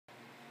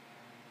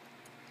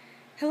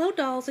Hello,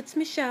 dolls. It's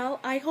Michelle.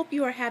 I hope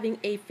you are having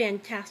a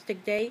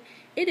fantastic day.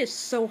 It is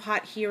so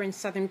hot here in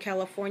Southern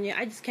California.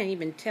 I just can't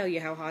even tell you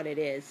how hot it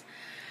is.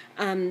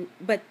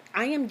 But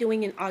I am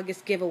doing an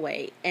August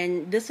giveaway,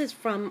 and this is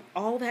from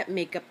all that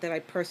makeup that I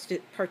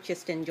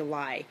purchased in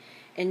July.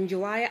 In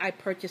July, I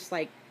purchased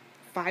like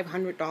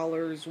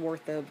 $500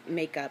 worth of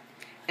makeup,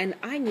 and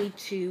I need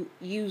to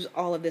use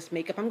all of this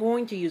makeup. I'm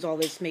going to use all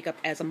this makeup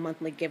as a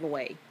monthly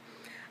giveaway.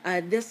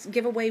 This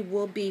giveaway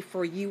will be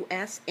for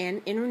U.S.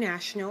 and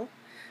international.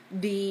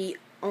 The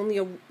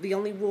only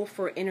rule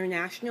for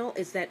international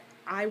is that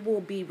I will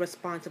be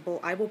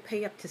responsible. I will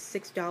pay up to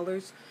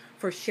 $6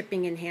 for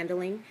shipping and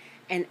handling,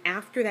 and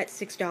after that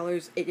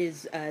 $6, it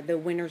is the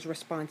winner's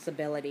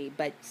responsibility.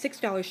 But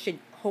 $6 should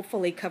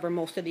hopefully cover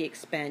most of the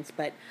expense.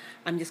 But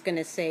I'm just going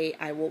to say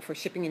I will, for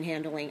shipping and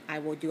handling, I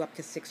will do up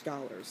to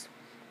 $6.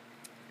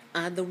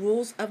 The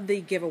rules of the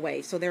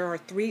giveaway. So there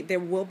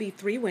will be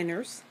three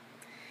winners,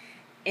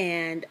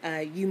 and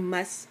you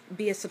must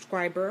be a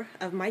subscriber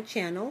of my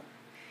channel.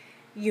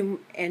 You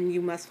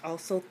must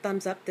also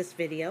thumbs up this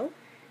video,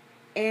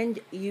 and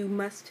you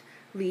must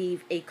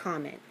leave a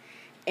comment.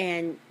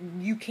 And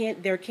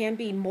there can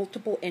be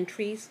multiple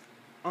entries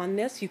on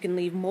this. You can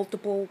leave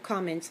multiple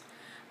comments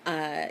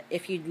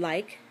if you'd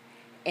like,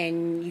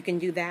 and you can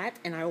do that,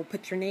 and I will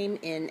put your name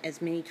in as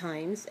many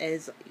times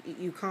as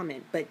you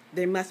comment. But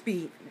there must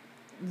be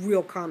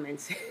real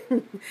comments,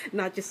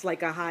 not just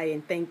like a hi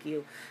and thank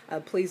you.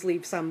 Please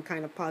leave some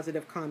kind of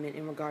positive comment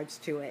in regards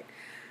to it.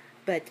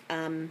 But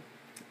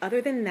other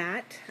than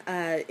that,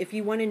 if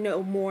you want to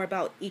know more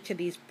about each of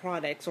these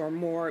products or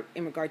more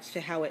in regards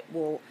to how it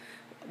will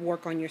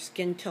work on your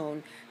skin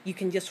tone, you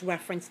can just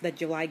reference the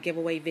July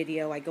giveaway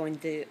video. I go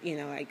into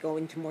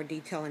more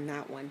detail in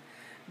that one.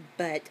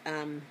 But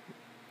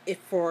if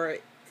for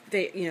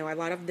a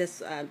lot of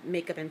this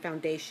makeup and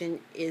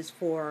foundation is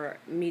for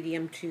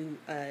medium to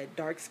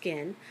dark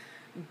skin,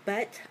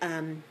 but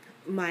a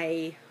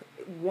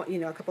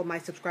couple of my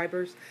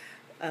subscribers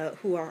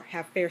who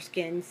have fair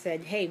skin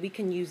said, hey, we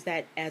can use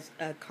that as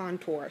a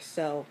contour.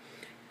 So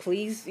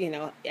please,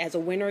 as a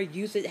winner,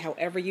 use it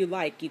however you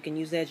like. You can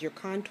use it as your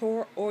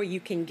contour, or you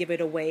can give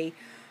it away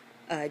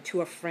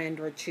to a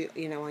friend or to,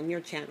 on your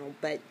channel.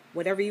 But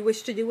whatever you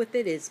wish to do with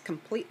it is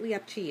completely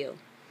up to you.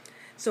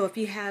 So if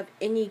you have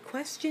any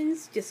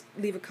questions, just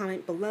leave a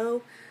comment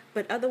below.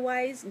 But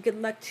otherwise,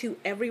 good luck to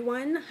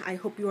everyone. I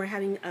hope you are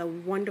having a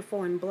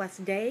wonderful and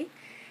blessed day,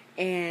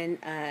 and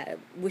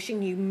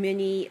wishing you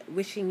many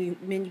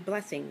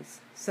blessings.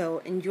 So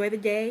enjoy the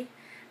day.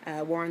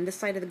 We're on this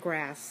side of the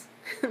grass.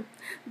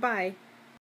 Bye.